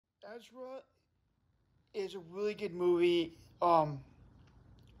Ezra is a really good movie.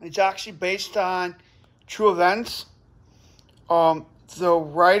 It's actually based on true events. The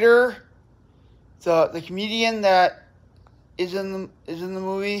writer, the comedian that is in the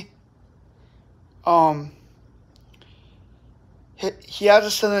movie, um, he has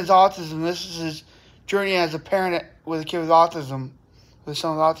a son with autism. This is his journey as a parent with a kid with autism, with a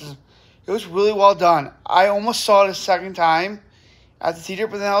son with autism. It was really well done. I almost saw it a second time at the theater,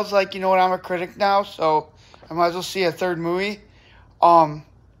 but then I was like, you know what, I'm a critic now, so I might as well see a third movie. I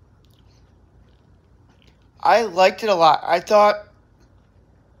liked it a lot. I thought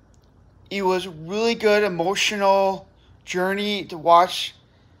it was a really good emotional journey to watch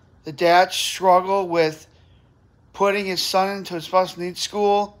the dad struggle with putting his son into a special needs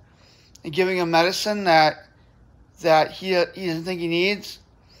school and giving him medicine that he doesn't think he needs.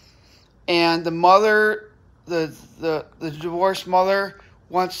 And the mother, the divorced mother,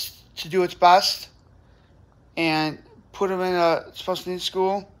 wants to do its best and put him in a special needs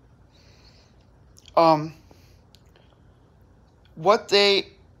school. What they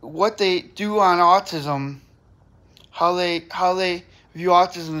do on autism, how they view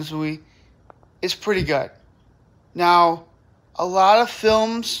autism in this movie, is pretty good. Now, a lot of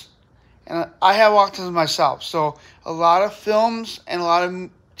films, and I have autism myself, so a lot of films and a lot of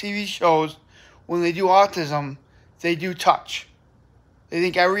TV shows, when they do autism, they do touch. They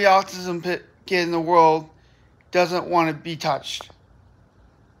think every autism kid in the world doesn't want to be touched.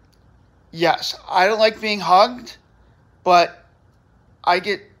 Yes, I don't like being hugged, but I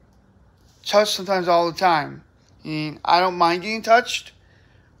get touched sometimes all the time. I don't mind getting touched.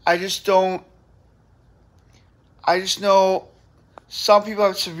 I just know some people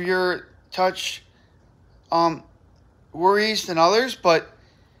have severe touch worries than others, but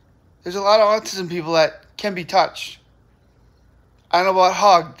there's a lot of autism people that can be touched. I don't know about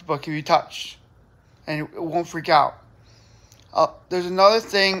hugged, but can be touched, and it won't freak out. There's another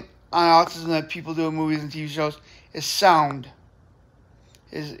thing on autism that people do in movies and TV shows is sound.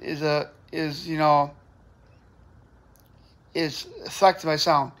 Is affected by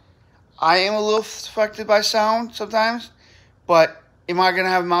sound. I am a little affected by sound sometimes, but am I gonna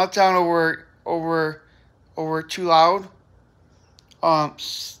have a meltdown over too loud?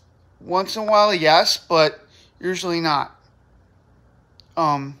 Once in a while, yes, but usually not.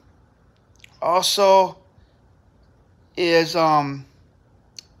 Also is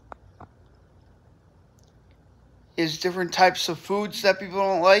different types of foods that people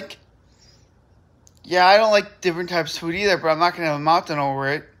don't like. Yeah, I don't like different types of food either, but I'm not going to have a meltdown over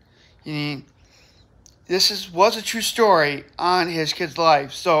it. Was a true story on his kid's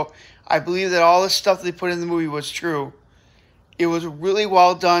life, so I believe that all the stuff they put in the movie was true. It was a really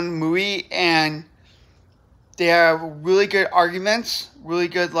well done movie, and they have really good arguments, really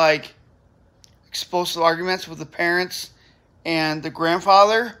good explosive arguments with the parents and the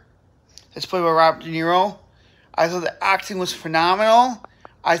grandfather. That's played by Robert De Niro. I thought the acting was phenomenal.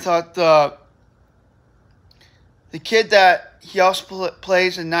 I thought the kid that he also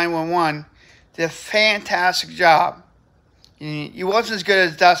plays in 911 did a fantastic job. He wasn't as good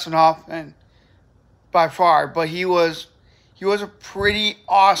as Dustin Hoffman by far, but he was a pretty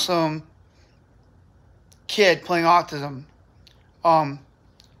awesome kid playing autism. I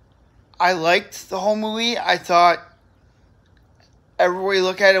liked the whole movie. I thought every way you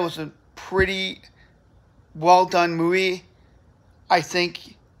look at it was a pretty well done movie. I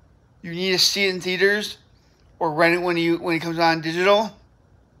think you need to see it in theaters or rent it when it comes on digital.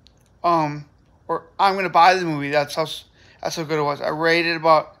 Or I'm gonna buy the movie. That's how good it was. I rated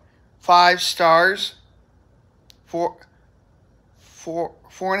about 5 stars.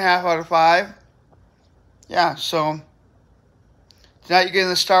 4.5 out of 5. Yeah, so tonight you're getting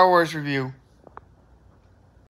the Star Wars review.